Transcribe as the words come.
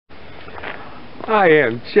I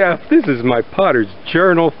am Jeff. This is my Potter's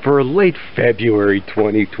Journal for late February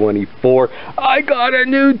 2024. I got a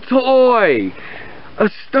new toy! A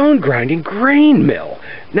stone grinding grain mill.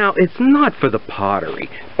 Now, it's not for the pottery,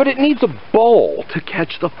 but it needs a bowl to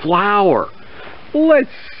catch the flour. Let's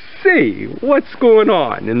see what's going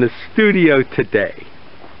on in the studio today.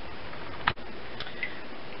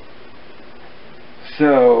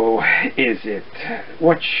 So,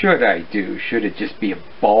 what should I do? Should it just be a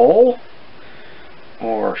bowl?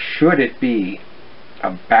 Or should it be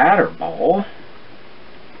a batter bowl?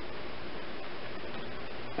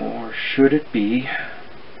 Or should it be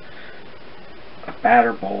a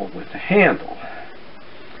batter bowl with a handle?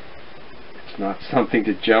 It's not something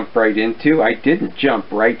to jump right into. I didn't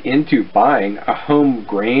jump right into buying a home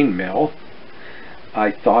grain mill.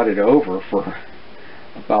 I thought it over for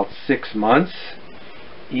about 6 months.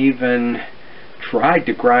 Even tried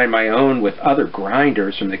to grind my own with other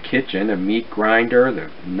grinders from the kitchen, a meat grinder, the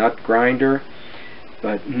nut grinder,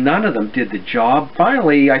 but none of them did the job.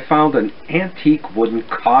 Finally, I found an antique wooden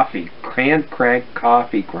hand crank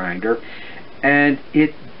coffee grinder, and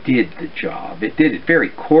it did the job. It did it very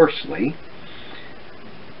coarsely,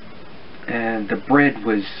 and the bread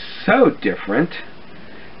was so different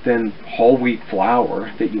than whole wheat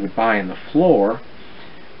flour that you would buy on the floor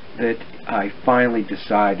that I finally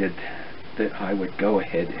decided that I would go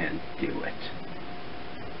ahead and do it.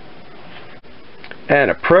 And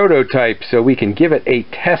a prototype so we can give it a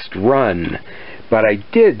test run. But I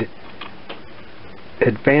did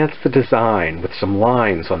advance the design with some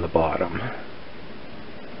lines on the bottom.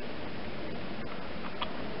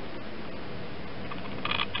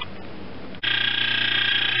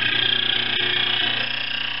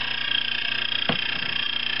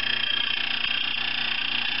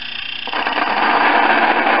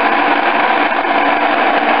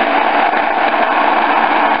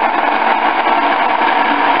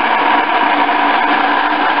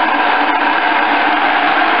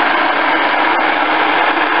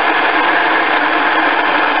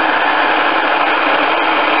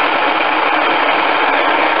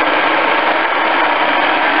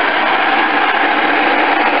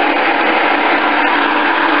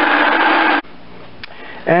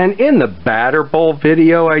 And in the batter bowl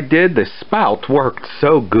video I did, the spout worked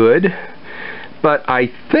so good, but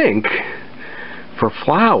I think for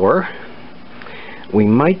flour, we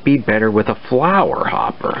might be better with a flour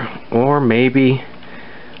hopper, or maybe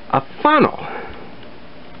a funnel.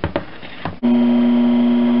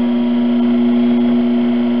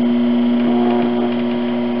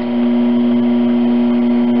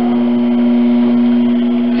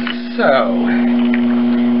 So,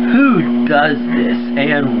 who does this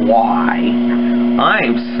and why?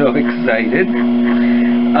 I'm so excited.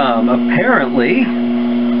 Apparently,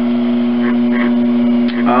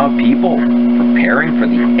 people preparing for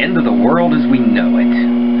the end of the world as we know it.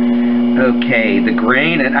 Okay, the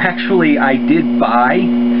grain, and actually I did buy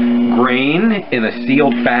grain in a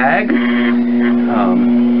sealed bag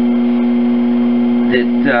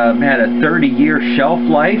that had a 30-year shelf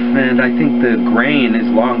life, and I think the grain, as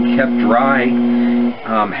long kept dry,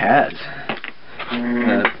 has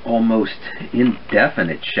almost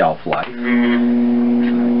indefinite shelf life.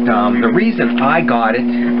 The reason I got it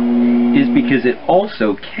is because it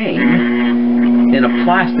also came in a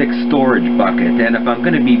plastic storage bucket, and if I'm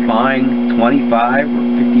going to be buying 25 or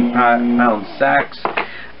 50 pound sacks,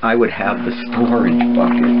 I would have the storage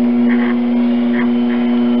bucket.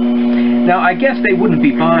 Now, I guess they wouldn't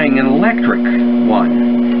be buying an electric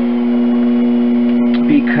one,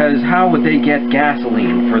 because how would they get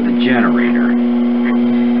gasoline for the generator?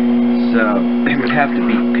 So it would have to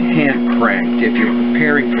be hand cranked if you're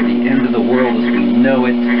preparing for the end of the world as we know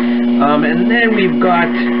it. And then we've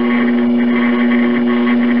got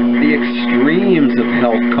the extremes of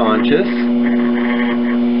health conscious.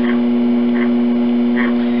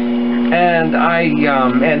 And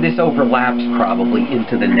and this overlaps probably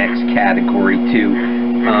into the next category too.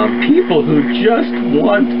 People who just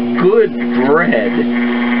want good bread.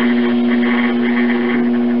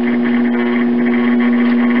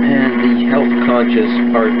 And the health conscious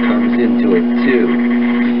part comes into it too.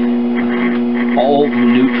 All the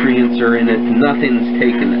nutrients are in it, nothing's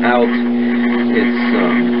taken out. It's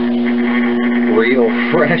real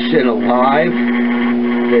fresh and alive.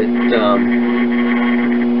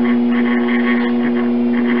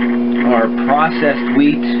 Our processed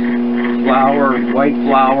wheat flour, white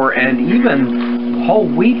flour, and even whole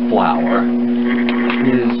wheat flour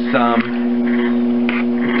is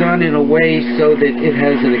done in a way so that it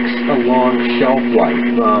has a long shelf life.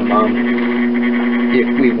 If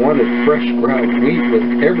we wanted fresh ground wheat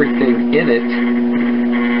with everything in it,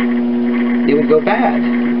 it would go bad.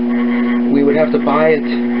 We would have to buy it,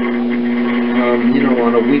 you know,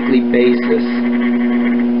 on a weekly basis.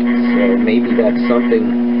 So maybe that's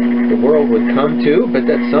something the world would come to, but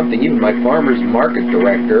that's something even my farmer's market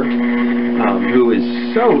director, who is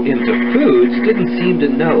so into foods, didn't seem to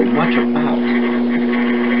know much about.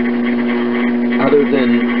 Other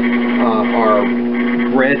than our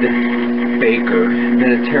bread baker,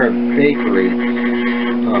 Minotera Bakery,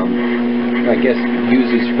 I guess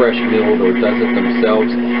uses fresh milled or does it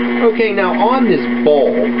themselves. Okay, now on this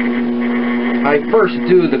bowl, I first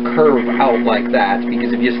do the curve out like that,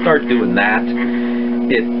 because if you start doing that,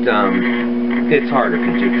 it's harder to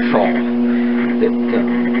control.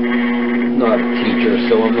 I'm not a teacher,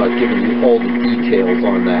 so I'm not giving you all the details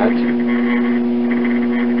on that.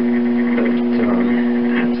 But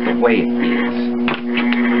that's the way it is.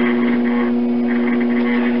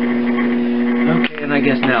 Okay, and I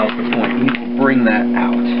guess now is the point. We will bring that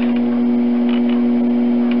out.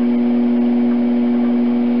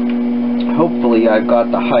 Hopefully I've got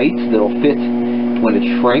the heights that'll fit when it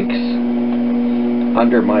shrinks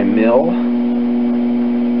under my mill.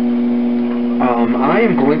 I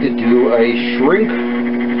am going to do a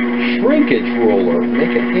shrinkage roller.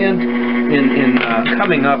 Make a hand in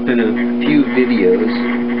coming up in a few videos.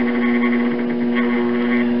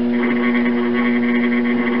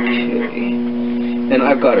 Okay, and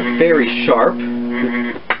I've got a very sharp,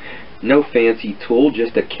 no fancy tool,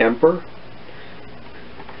 just a Kemper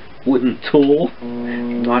wooden tool,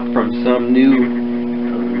 not from some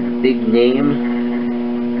new big name.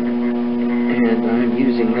 And I'm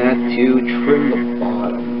using that to trim the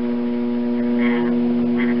bottom.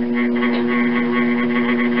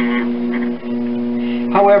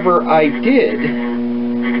 However, I did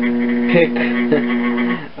pick,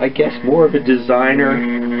 I guess, more of a designer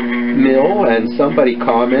mill, and somebody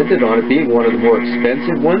commented on it being one of the more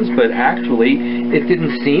expensive ones, but actually it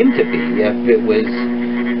didn't seem to be. If it was,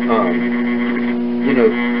 you know,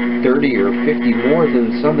 30 or 50 more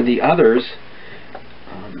than some of the others,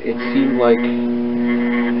 it seemed like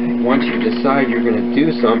once you decide you're going to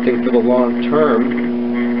do something for the long term,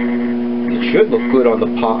 it should look good on the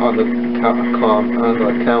counter,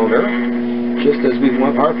 just as we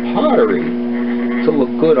want our pottery to look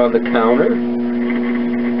good on the counter.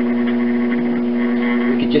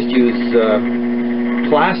 We could just use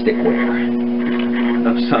plasticware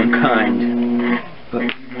of some kind. But we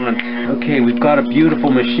want, okay, we've got a beautiful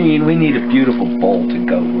machine, we need a beautiful bowl to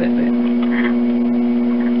go with it.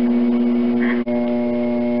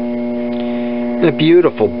 A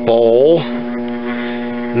beautiful bowl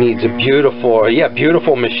needs a beautiful,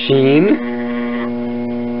 beautiful machine,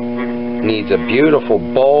 needs a beautiful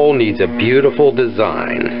bowl, needs a beautiful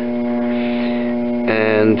design.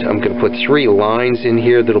 And I'm going to put 3 lines in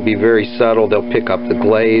here that'll be very subtle. They'll pick up the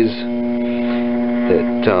glaze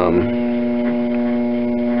that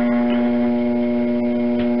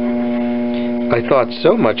I thought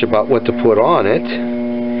so much about what to put on it,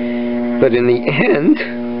 but in the end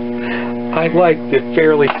I liked it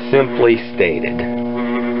fairly simply stated.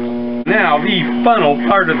 Now, the funnel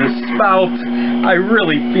part of the spout, I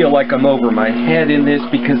really feel like I'm over my head in this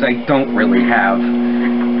because I don't really have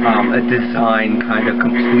a design kind of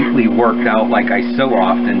completely worked out like I so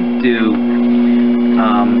often do.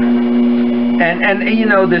 And you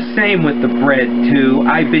know, the same with the bread too.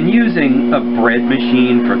 I've been using a bread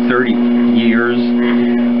machine for 30 years,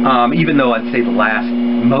 even though I'd say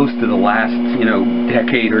most of the last, you know,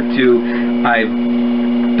 decade or two, I've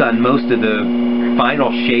done most of the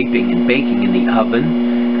final shaping and baking in the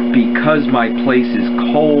oven. Because my place is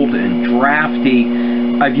cold and drafty,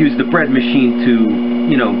 I've used the bread machine to,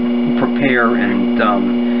 you know, prepare and,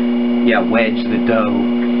 wedge the dough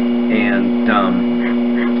and,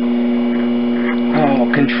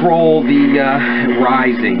 control the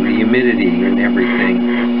rising, the humidity and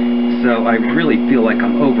everything. So I really feel like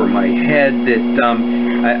I'm over my head. That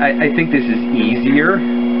I think this is easier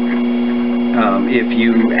if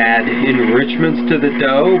you add enrichments to the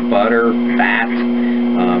dough, butter, fat,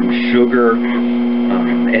 sugar,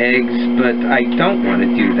 eggs, but I don't want to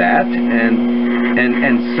do that.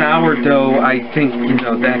 And sourdough, I think, you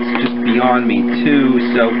know, that's just beyond me too.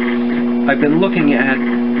 So I've been looking at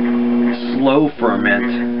slow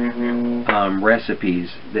ferment recipes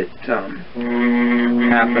that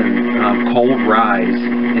happen cold rise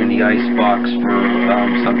in the ice box for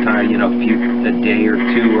sometime, you know, a day or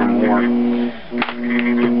 2 or more.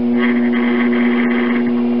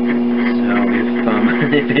 So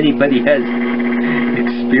if anybody has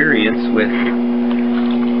experience with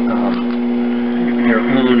their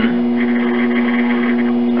own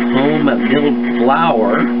home milled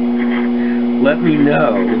flour, let me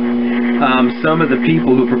know. some of the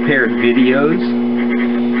people who prepared videos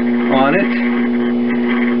on it,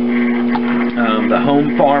 the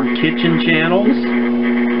home farm kitchen channels,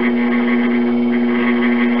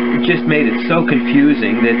 just made it so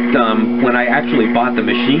confusing that when I actually bought the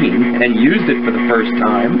machine and used it for the first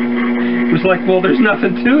time, it was like, well, there's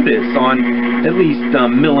nothing to this on at least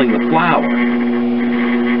milling the flour.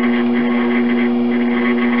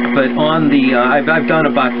 But on the, I've done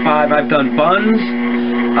about 5, I've done buns,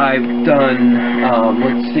 I've done,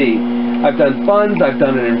 let's see, I've done buns, I've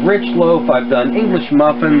done an enriched loaf, I've done English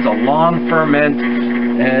muffins, a long ferment,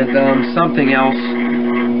 and something else,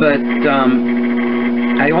 but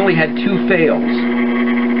I only had 2 fails,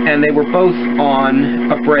 and they were both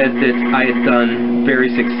on a bread that I had done very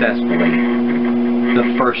successfully the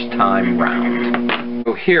first time round.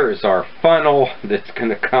 So here is our funnel that's going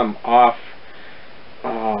to come off.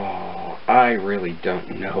 Oh, I really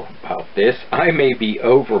don't know about this. I may be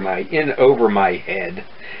over my head,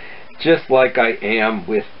 just like I am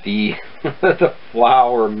with the the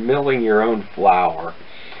flour, milling your own flour.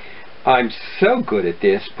 I'm so good at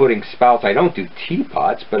this, putting spouts. I don't do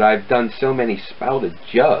teapots, but I've done so many spouted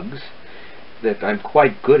jugs that I'm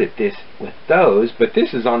quite good at this with those. But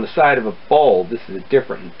this is on the side of a bowl. This is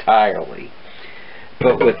different entirely.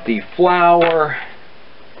 But with the flour,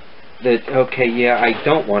 that, okay, yeah, I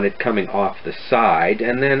don't want it coming off the side.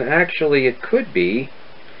 And then actually it could be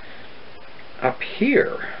up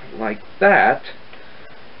here, like that.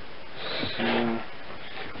 So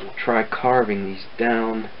we'll try carving these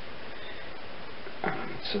down.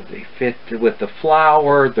 So they fit with the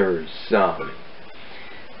flour. There's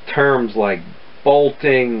terms like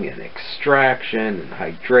bolting and extraction and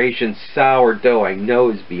hydration. Sourdough, I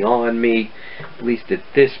know, is beyond me, at least at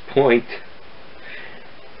this point.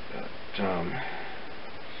 But,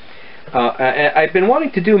 I've been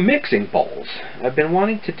wanting to do mixing bowls. I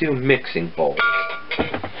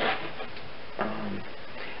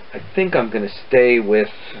think I'm going to stay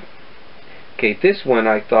with, okay, this one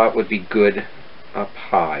I thought would be good up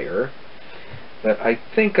higher, but I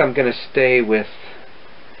think I'm going to stay with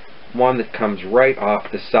one that comes right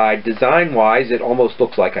off the side. Design wise, it almost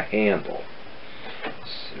looks like a handle,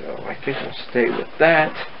 so I think I'll stay with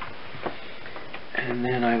that. And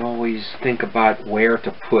then I always think about where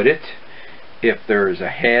to put it. If there's a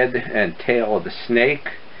head and tail of the snake,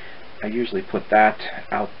 I usually put that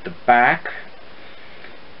out the back,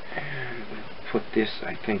 and we'll put this,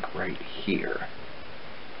 I think, right here.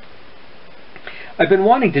 I've been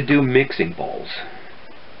wanting to do mixing bowls.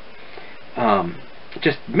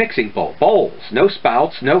 Just mixing bowls, no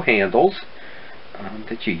spouts, no handles,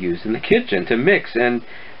 that you use in the kitchen to mix.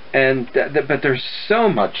 But there's so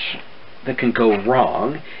much that can go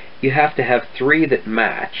wrong. You have to have 3 that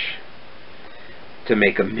match to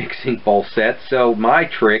make a mixing bowl set. So my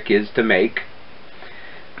trick is to make,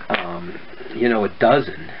 you know, a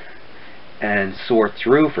dozen and sort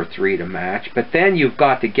through for 3 to match. But then you've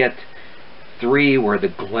got to get 3 where the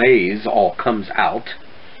glaze all comes out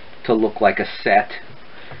to look like a set.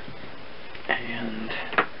 And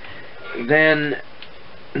then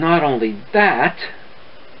not only that,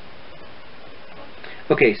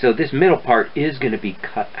 okay, so this middle part is going to be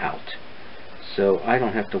cut out, so I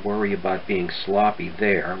don't have to worry about being sloppy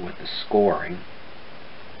there with the scoring.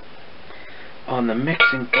 On the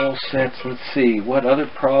mixing bowl sets, let's see, what other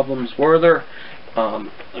problems were there?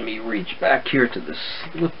 Let me reach back here to the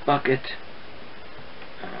slip bucket.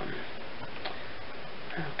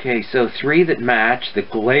 Okay, so 3 that match. The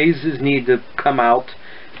glazes need to come out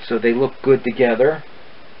so they look good together.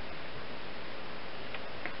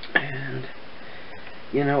 And,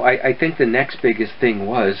 you know, I think the next biggest thing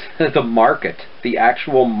was the market, the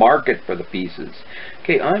actual market for the pieces.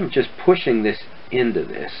 Okay, I'm just pushing this into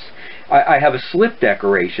this. I have a slip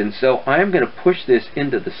decoration, so I'm going to push this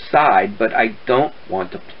into the side, but I don't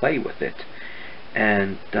want to play with it.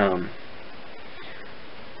 And,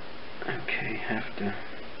 okay, have to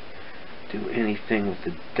do anything with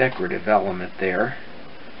the decorative element there.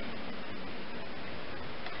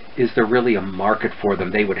 Is there really a market for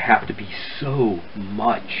them? They would have to be so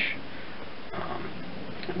much.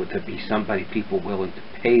 Would there be people willing to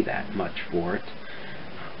pay that much for it?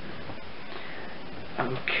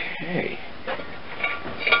 Okay. I'm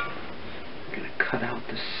going to cut out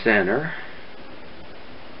the center.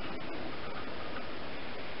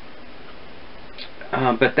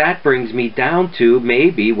 But that brings me down to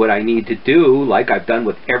maybe what I need to do, like I've done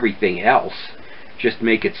with everything else, just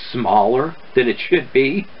make it smaller than it should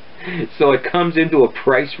be, so it comes into a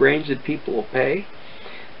price range that people will pay.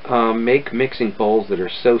 Make mixing bowls that are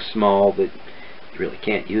so small that you really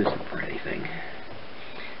can't use them for anything.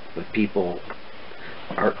 But people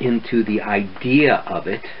are into the idea of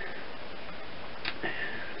it,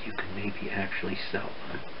 you can maybe actually sell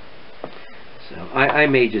them. So I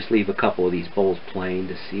may just leave a couple of these bowls plain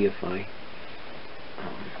to see if I,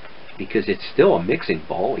 because it's still a mixing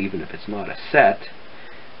bowl, even if it's not a set,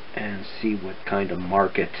 and see what kind of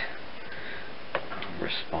market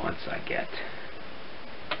response I get.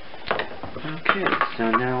 Okay,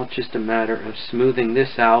 so now it's just a matter of smoothing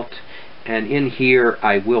this out, and in here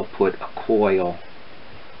I will put a coil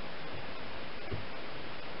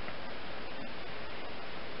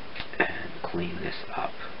and clean this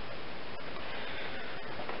up.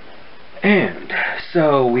 And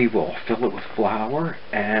so we will fill it with flour,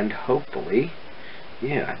 and hopefully,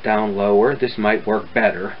 yeah, down lower, this might work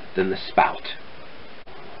better than the spout.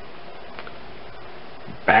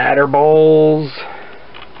 Batter bowls,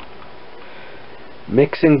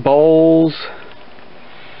 mixing bowls.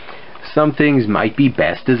 Some things might be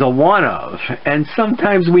best as a one-of, and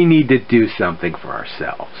sometimes we need to do something for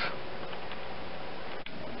ourselves.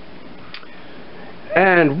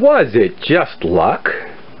 And was it just luck?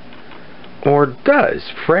 Or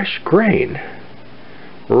does fresh grain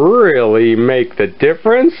really make the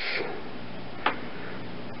difference?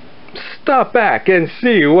 Stop back and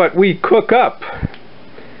see what we cook up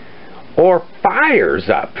or fires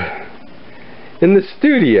up in the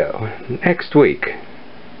studio next week.